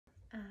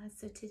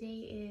So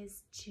today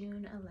is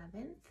June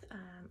 11th.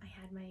 I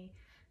had my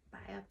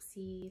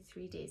biopsy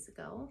 3 days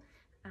ago.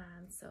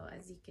 So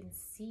as you can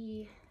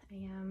see, I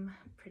am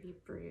pretty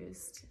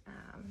bruised.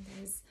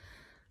 There's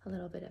a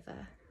little bit of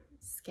a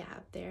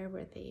scab there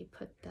where they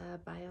put the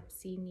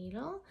biopsy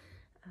needle.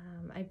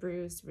 I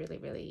bruised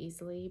really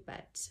easily,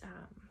 but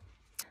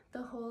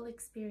the whole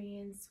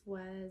experience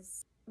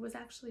was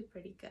actually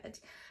pretty good.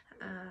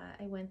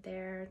 I went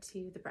there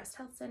to the breast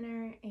health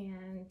center,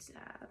 and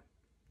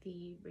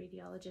the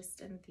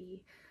radiologist and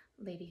the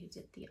lady who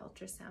did the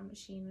ultrasound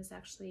machine was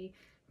actually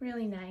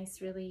really nice,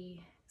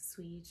 really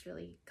sweet,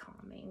 really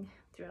calming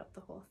throughout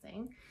the whole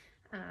thing.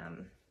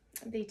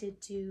 They did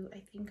do, I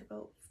think,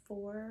 about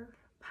 4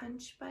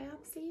 punch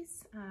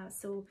biopsies.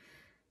 So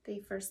they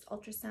first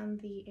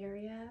ultrasound the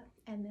area,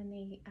 and then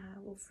they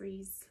will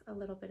freeze a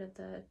little bit of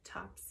the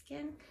top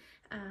skin,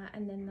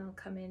 and then they'll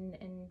come in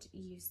and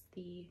use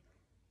the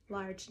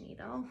large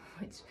needle,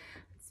 which I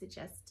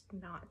suggest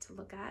not to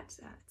look at.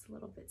 It's a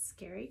little bit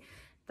scary,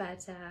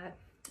 but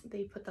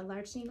they put the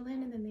large needle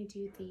in, and then they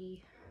do the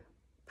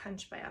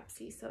punch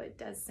biopsy. So it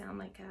does sound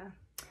like a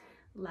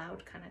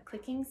loud kind of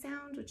clicking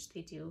sound, which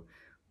they do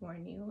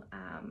warn you.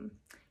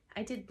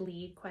 I did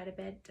bleed quite a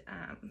bit,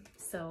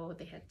 so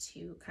they had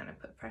to kind of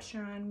put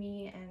pressure on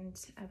me,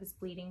 and I was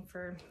bleeding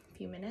for a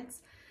few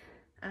minutes.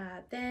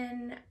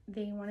 Then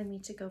they wanted me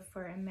to go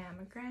for a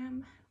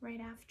mammogram right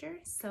after,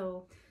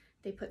 so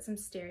they put some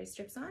steri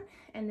strips on,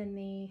 and then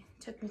they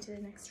took me to the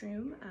next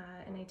room,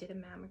 and I did a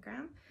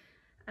mammogram.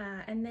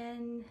 And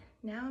then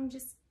now I'm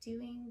just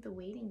doing the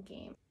waiting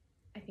game.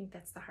 I think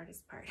that's the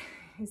hardest part,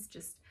 is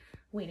just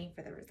waiting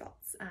for the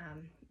results.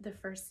 The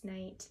first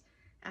night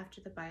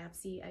after the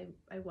biopsy,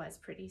 I was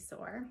pretty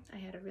sore. I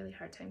had a really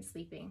hard time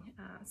sleeping,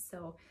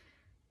 so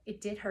it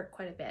did hurt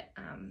quite a bit.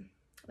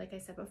 Like I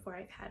said before,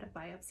 I've had a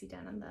biopsy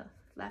done on the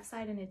left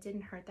side, and it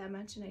didn't hurt that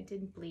much, and I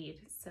didn't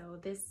bleed. So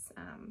this,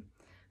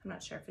 I'm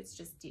not sure if it's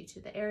just due to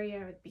the area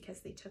or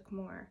because they took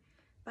more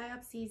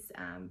biopsies,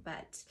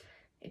 but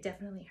it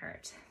definitely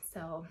hurt.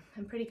 So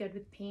I'm pretty good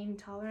with pain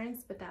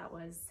tolerance, but that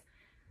was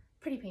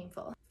pretty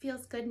painful.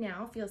 Feels good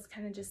now. Feels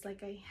kind of just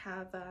like I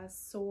have a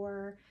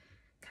sore,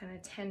 kind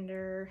of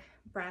tender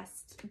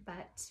breast,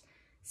 but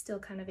still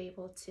kind of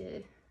able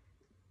to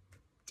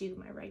do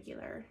my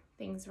regular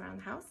things around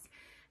the house.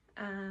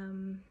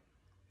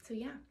 So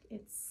yeah,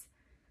 it's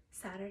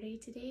Saturday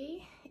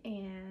today,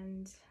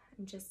 and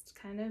I'm just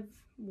kind of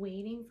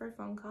waiting for a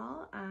phone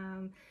call.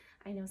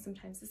 I know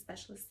sometimes the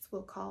specialists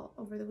will call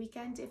over the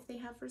weekend if they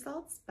have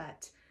results,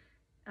 but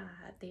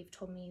they've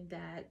told me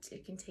that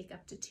it can take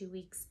up to 2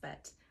 weeks,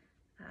 but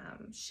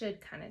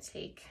should kind of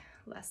take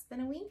less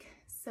than a week.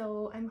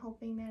 So I'm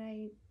hoping that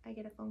I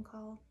get a phone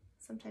call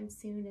sometime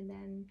soon, and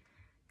then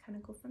kind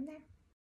of go from there.